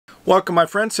Welcome my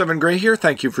friend, Seven Gray here.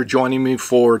 Thank you for joining me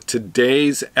for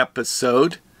today's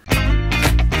episode.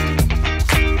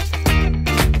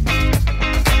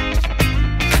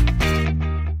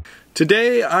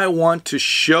 Today I want to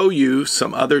show you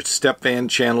some other step van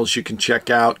channels you can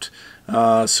check out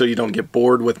so you don't get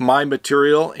bored with my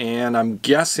material, and I'm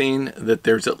guessing that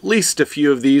there's at least a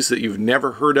few of these that you've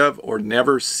never heard of or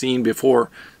never seen before.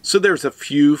 So there's a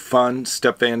few fun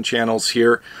step van channels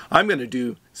here. I'm going to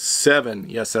do 7,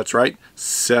 yes that's right,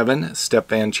 7 step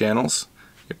van channels.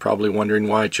 You're probably wondering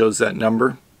why I chose that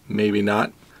number. Maybe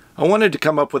not. I wanted to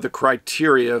come up with a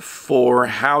criteria for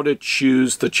how to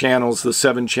choose the channels, the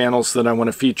 7 channels that I want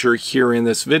to feature here in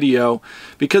this video,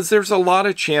 because there's a lot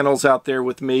of channels out there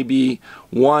with maybe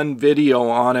one video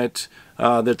on it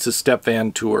that's a step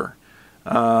van tour.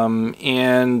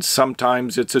 And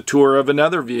sometimes it's a tour of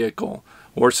another vehicle,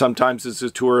 or sometimes it's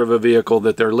a tour of a vehicle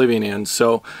that they're living in.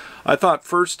 So I thought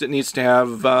first it needs to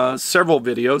have several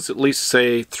videos, at least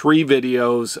say 3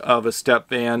 videos of a step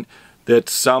van that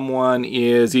someone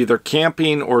is either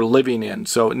camping or living in.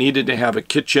 So it needed to have a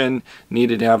kitchen,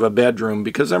 needed to have a bedroom,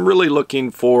 because I'm really looking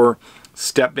for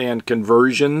step van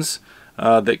conversions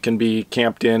that can be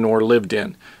camped in or lived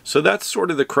in. So that's sort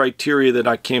of the criteria that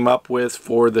I came up with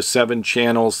for the 7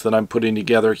 channels that I'm putting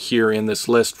together here in this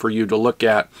list for you to look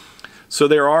at. So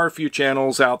there are a few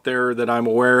channels out there that I'm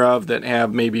aware of that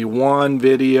have maybe 1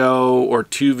 video or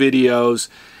 2 videos,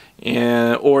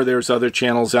 or there's other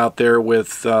channels out there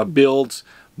with builds,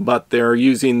 but they're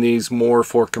using these more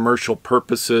for commercial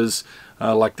purposes.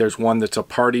 Like there's one that's a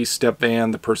party step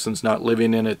van. The person's not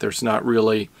living in it. There's not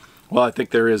really, well, I think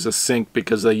there is a sink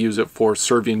because they use it for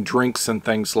serving drinks and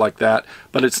things like that,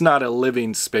 but it's not a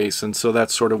living space, and so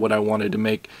that's sort of what I wanted to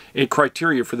make a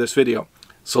criteria for this video.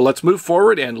 So let's move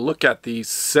forward and look at the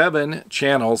 7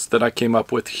 channels that I came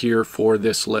up with here for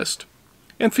this list.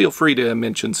 And feel free to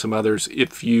mention some others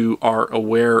if you are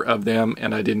aware of them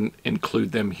and I didn't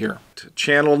include them here.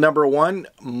 Channel number 1,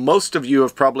 most of you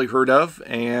have probably heard of,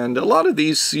 and a lot of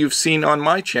these you've seen on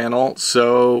my channel,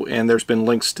 so, and there's been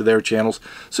links to their channels.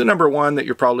 So number 1 that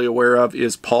you're probably aware of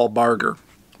is Paul Barger.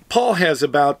 Paul has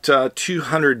about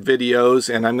 200 videos,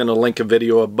 and I'm going to link a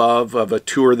video above of a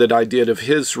tour that I did of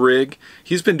his rig.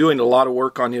 He's been doing a lot of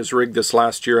work on his rig this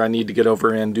last year. I need to get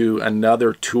over and do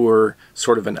another tour,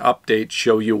 sort of an update,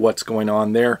 show you what's going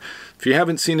on there. If you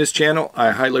haven't seen his channel,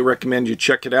 I highly recommend you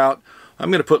check it out.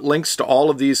 I'm going to put links to all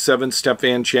of these 7 step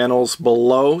van channels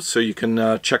below so you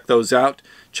can check those out.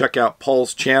 Check out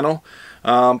Paul's channel.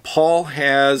 Paul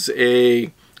has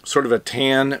a sort of a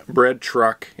tan bread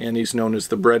truck, and he's known as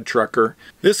the bread trucker.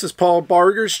 This is Paul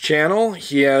Barger's channel.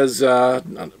 He has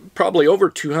probably over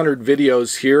 200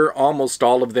 videos here, almost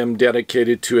all of them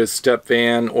dedicated to his step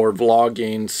van or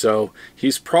vlogging. So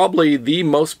he's probably the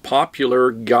most popular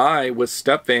guy with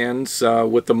step vans,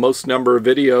 with the most number of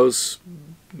videos,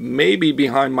 maybe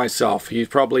behind myself. He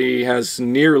probably has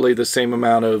nearly the same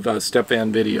amount of step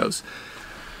van videos.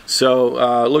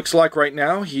 So looks like right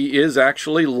now he is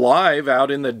actually live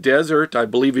out in the desert. I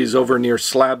believe he's over near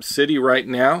Slab City right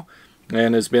now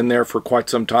and has been there for quite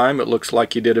some time. It looks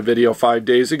like he did a video 5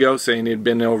 days ago saying he'd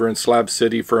been over in Slab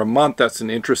City for a month. That's an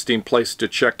interesting place to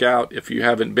check out. If you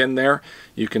haven't been there,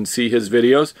 you can see his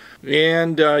videos,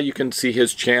 and you can see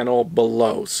his channel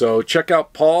below. So check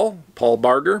out Paul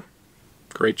Barger.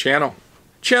 Great channel.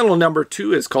 Channel number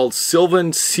 2 is called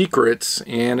Sylvan Secrets,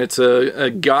 and it's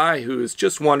a guy who is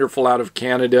just wonderful out of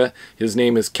Canada. His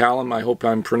name is Callum. I hope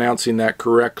I'm pronouncing that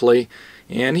correctly.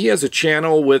 And he has a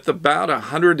channel with about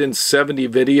 170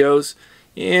 videos,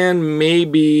 and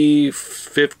maybe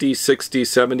 50, 60,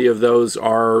 70 of those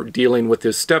are dealing with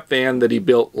his step van that he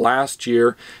built last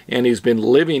year, and he's been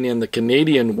living in the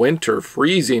Canadian winter,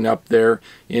 freezing up there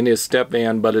in his step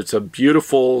van, but it's a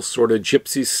beautiful sort of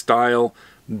gypsy style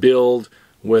build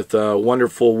with a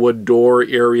wonderful wood door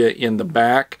area in the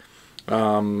back.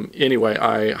 Anyway,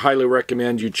 I highly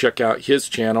recommend you check out his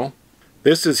channel.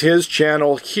 This is his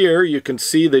channel here. You can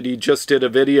see that he just did a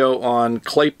video on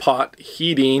clay pot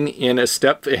heating in a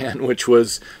step van, which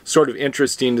was sort of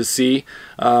interesting to see.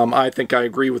 I think I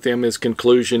agree with him. His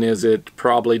conclusion is it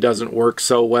probably doesn't work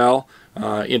so well.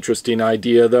 Interesting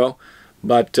idea though.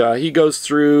 But he goes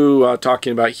through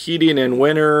talking about heating in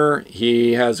winter.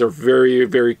 He has a very,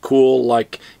 very cool,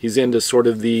 like he's into sort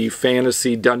of the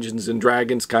fantasy Dungeons and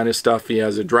Dragons kind of stuff. He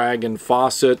has a dragon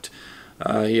faucet.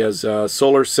 He has a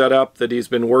solar setup that he's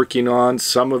been working on.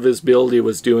 Some of his build he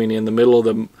was doing in the middle of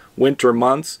the winter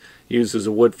months. He uses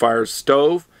a wood fire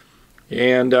stove.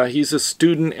 And he's a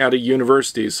student at a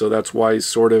university, so that's why he's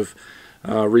sort of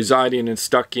residing and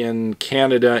stuck in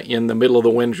Canada in the middle of the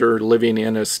winter, living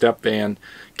in a step van.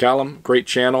 Callum, great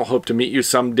channel. Hope to meet you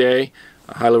someday.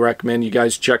 I highly recommend you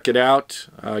guys check it out.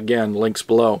 Again, links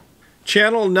below.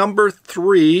 Channel number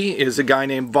 3 is a guy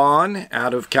named Vaughn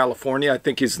out of California. I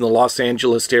think he's in the Los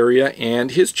Angeles area,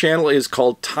 and his channel is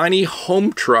called Tiny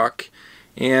Home Truck,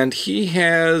 and he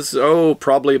has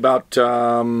probably about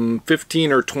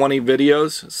 15 or 20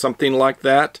 videos, something like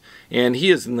that, and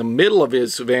he is in the middle of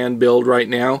his van build right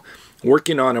now,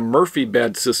 working on a Murphy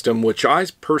bed system, which I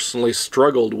personally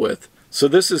struggled with. So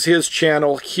this is his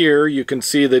channel here. You can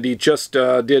see that he just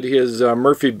did his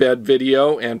Murphy bed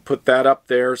video and put that up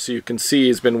there, so you can see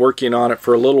he's been working on it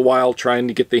for a little while, trying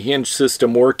to get the hinge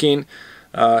system working.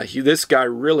 This guy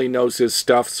really knows his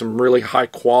stuff, some really high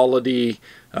quality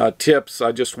tips.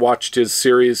 I just watched his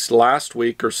series last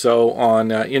week or so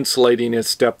on insulating his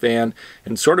step van,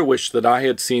 and sort of wish that I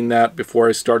had seen that before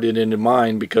I started into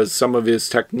mine, because some of his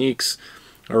techniques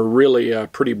are really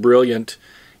pretty brilliant.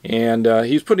 And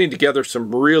he's putting together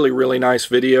some really nice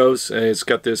videos. He's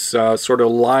got this sort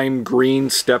of lime green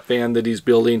step van that he's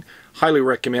building. Highly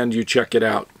recommend you check it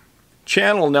out.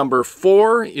 Channel number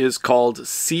 4 is called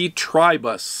C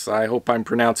Tribus. I hope I'm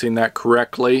pronouncing that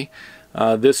correctly.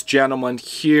 This gentleman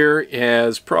here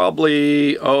has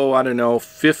probably, I don't know,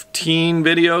 15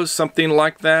 videos, something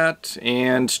like that,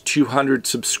 and 200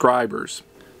 subscribers.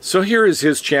 So here is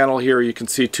his channel. Here you can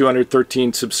see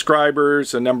 213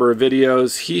 subscribers, a number of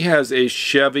videos. He has a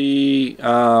Chevy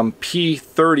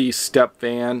P30 step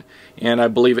van, and I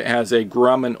believe it has a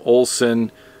Grumman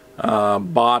Olson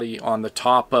body on the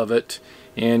top of it.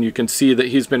 And you can see that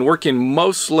he's been working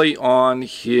mostly on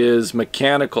his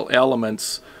mechanical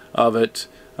elements of it.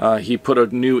 He put a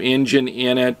new engine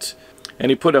in it, and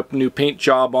he put a new paint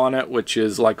job on it, which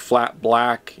is like flat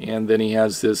black, and then he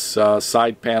has this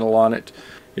side panel on it.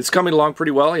 It's coming along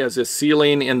pretty well. He has this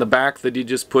ceiling in the back that he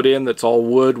just put in that's all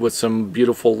wood with some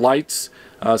beautiful lights.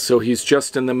 So he's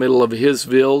just in the middle of his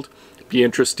build. Be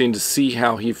interesting to see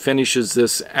how he finishes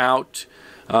this out.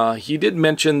 He did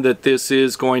mention that this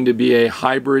is going to be a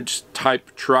hybrid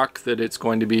type truck, that it's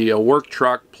going to be a work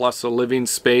truck plus a living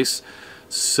space.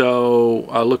 So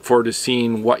I look forward to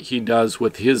seeing what he does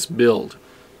with his build.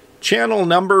 Channel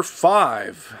number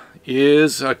 5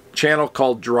 is a channel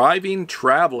called Driving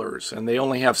Travelers, and they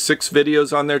only have 6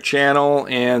 videos on their channel,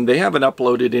 and they haven't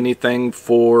uploaded anything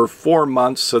for 4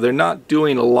 months, so they're not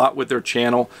doing a lot with their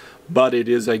channel, but it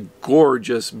is a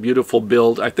gorgeous, beautiful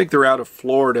build. I think they're out of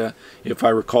Florida, if I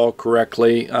recall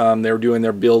correctly. They're doing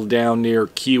their build down near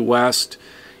Key West,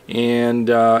 and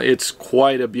it's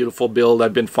quite a beautiful build.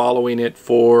 I've been following it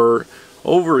for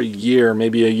over a year,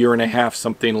 maybe a year and a half,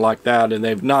 something like that, and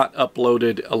they've not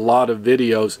uploaded a lot of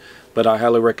videos, but I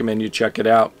highly recommend you check it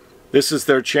out. This is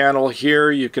their channel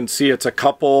here. You can see it's a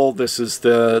couple. This is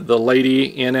the lady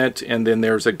in it, and then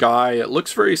there's a guy. It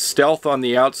looks very stealth on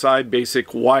the outside,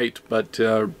 basic white, but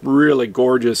really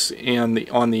gorgeous on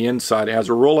the inside. It has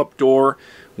a roll-up door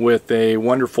with a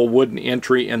wonderful wooden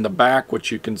entry in the back,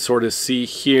 which you can sort of see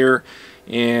here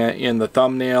in the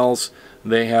thumbnails.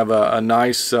 They have a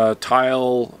nice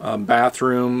tile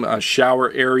bathroom,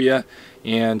 shower area,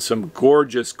 and some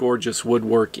gorgeous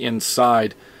woodwork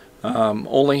inside.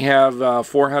 Only have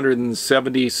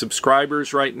 470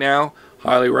 subscribers right now.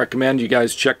 Highly recommend you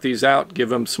guys check these out. Give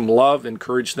them some love.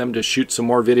 Encourage them to shoot some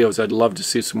more videos. I'd love to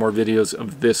see some more videos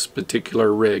of this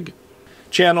particular rig.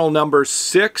 Channel number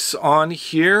 6 on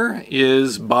here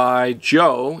is by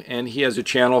Joe, and he has a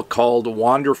channel called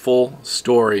Wonderful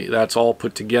Story. That's all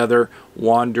put together,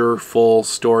 Wonderful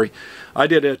Story. I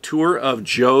did a tour of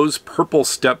Joe's purple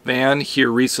step van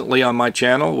here recently on my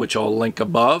channel, which I'll link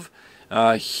above.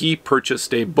 He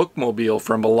purchased a bookmobile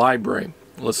from a library.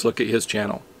 Let's look at his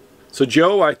channel. So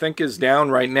Joe, I think, is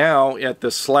down right now at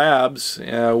the slabs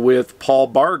with Paul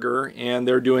Barger, and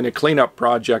they're doing a cleanup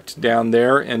project down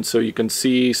there, and so you can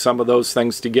see some of those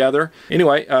things together.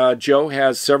 Anyway, Joe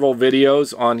has several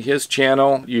videos on his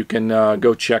channel. You can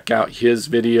go check out his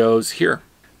videos here.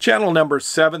 Channel number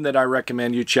 7 that I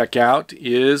recommend you check out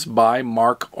is by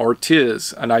Mark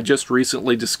Ortiz, and I just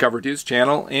recently discovered his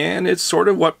channel, and it's sort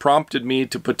of what prompted me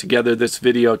to put together this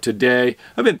video today.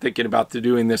 I've been thinking about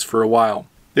doing this for a while.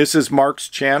 This is Mark's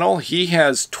channel. He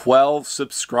has 12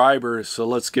 subscribers, so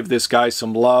let's give this guy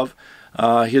some love.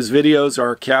 His videos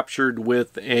are captured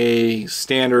with a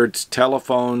standard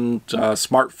telephone,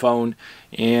 smartphone,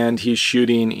 and he's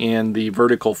shooting in the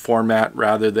vertical format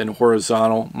rather than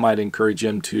horizontal. Might encourage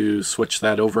him to switch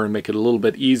that over and make it a little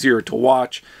bit easier to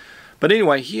watch. But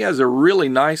anyway, he has a really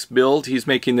nice build. He's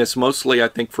making this mostly, I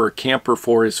think, for a camper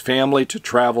for his family to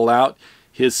travel out.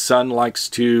 his son likes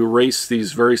to race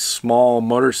these very small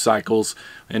motorcycles,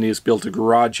 and he has built a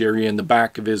garage area in the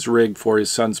back of his rig for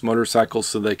his son's motorcycles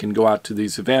so they can go out to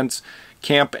these events,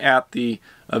 camp at the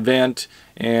event,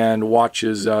 and watch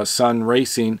his son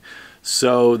racing.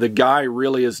 So the guy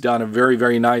really has done a very,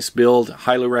 very nice build.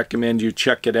 Highly recommend you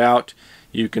check it out.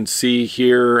 You can see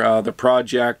here the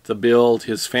project, the build,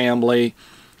 his family,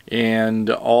 and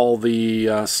all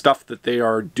the stuff that they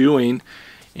are doing,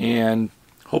 and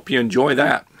hope you enjoy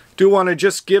that. Do want to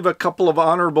just give a couple of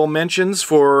honorable mentions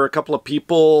for a couple of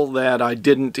people that I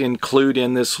didn't include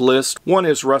in this list. One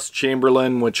is Russ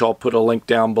Chamberlain, which I'll put a link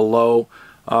down below.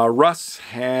 Russ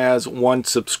has one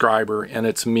subscriber, and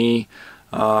it's me.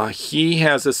 He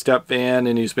has a step van,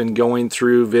 and he's been going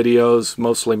through videos,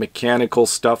 mostly mechanical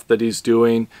stuff that he's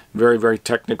doing, very, very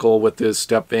technical with his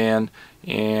step van,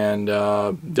 and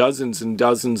dozens and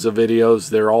dozens of videos.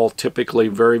 They're all typically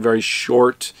very, very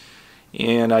short,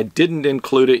 and I didn't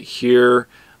include it here,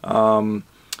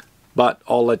 but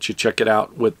I'll let you check it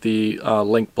out with the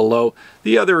link below.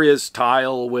 The other is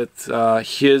Tile with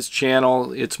his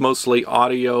channel. It's mostly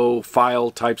audio file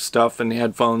type stuff and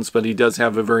headphones, but he does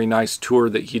have a very nice tour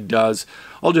that he does.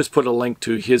 I'll just put a link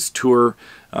to his tour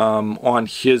on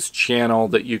his channel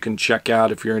that you can check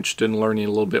out if you're interested in learning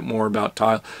a little bit more about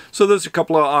Tile. So there's a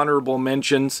couple of honorable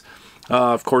mentions.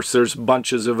 Of course, there's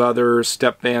bunches of other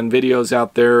step van videos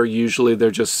out there. Usually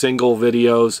they're just single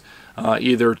videos,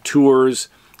 either tours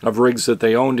of rigs that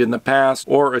they owned in the past,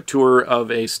 or a tour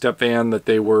of a step van that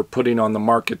they were putting on the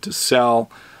market to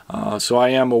sell. So I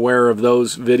am aware of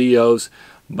those videos,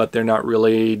 but they're not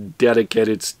really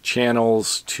dedicated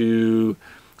channels to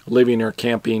living or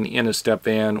camping in a step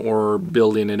van or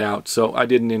building it out. So I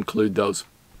didn't include those.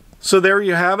 So there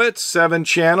you have it, 7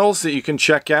 channels that you can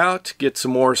check out, get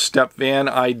some more step van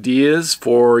ideas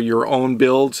for your own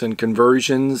builds and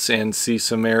conversions, and see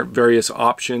some various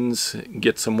options,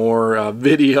 get some more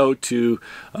video to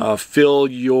fill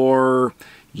your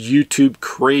YouTube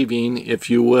craving, if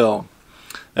you will.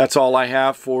 That's all I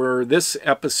have for this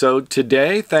episode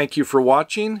today. Thank you for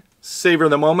watching. Savor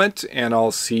the moment, and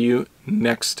I'll see you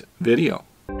next video.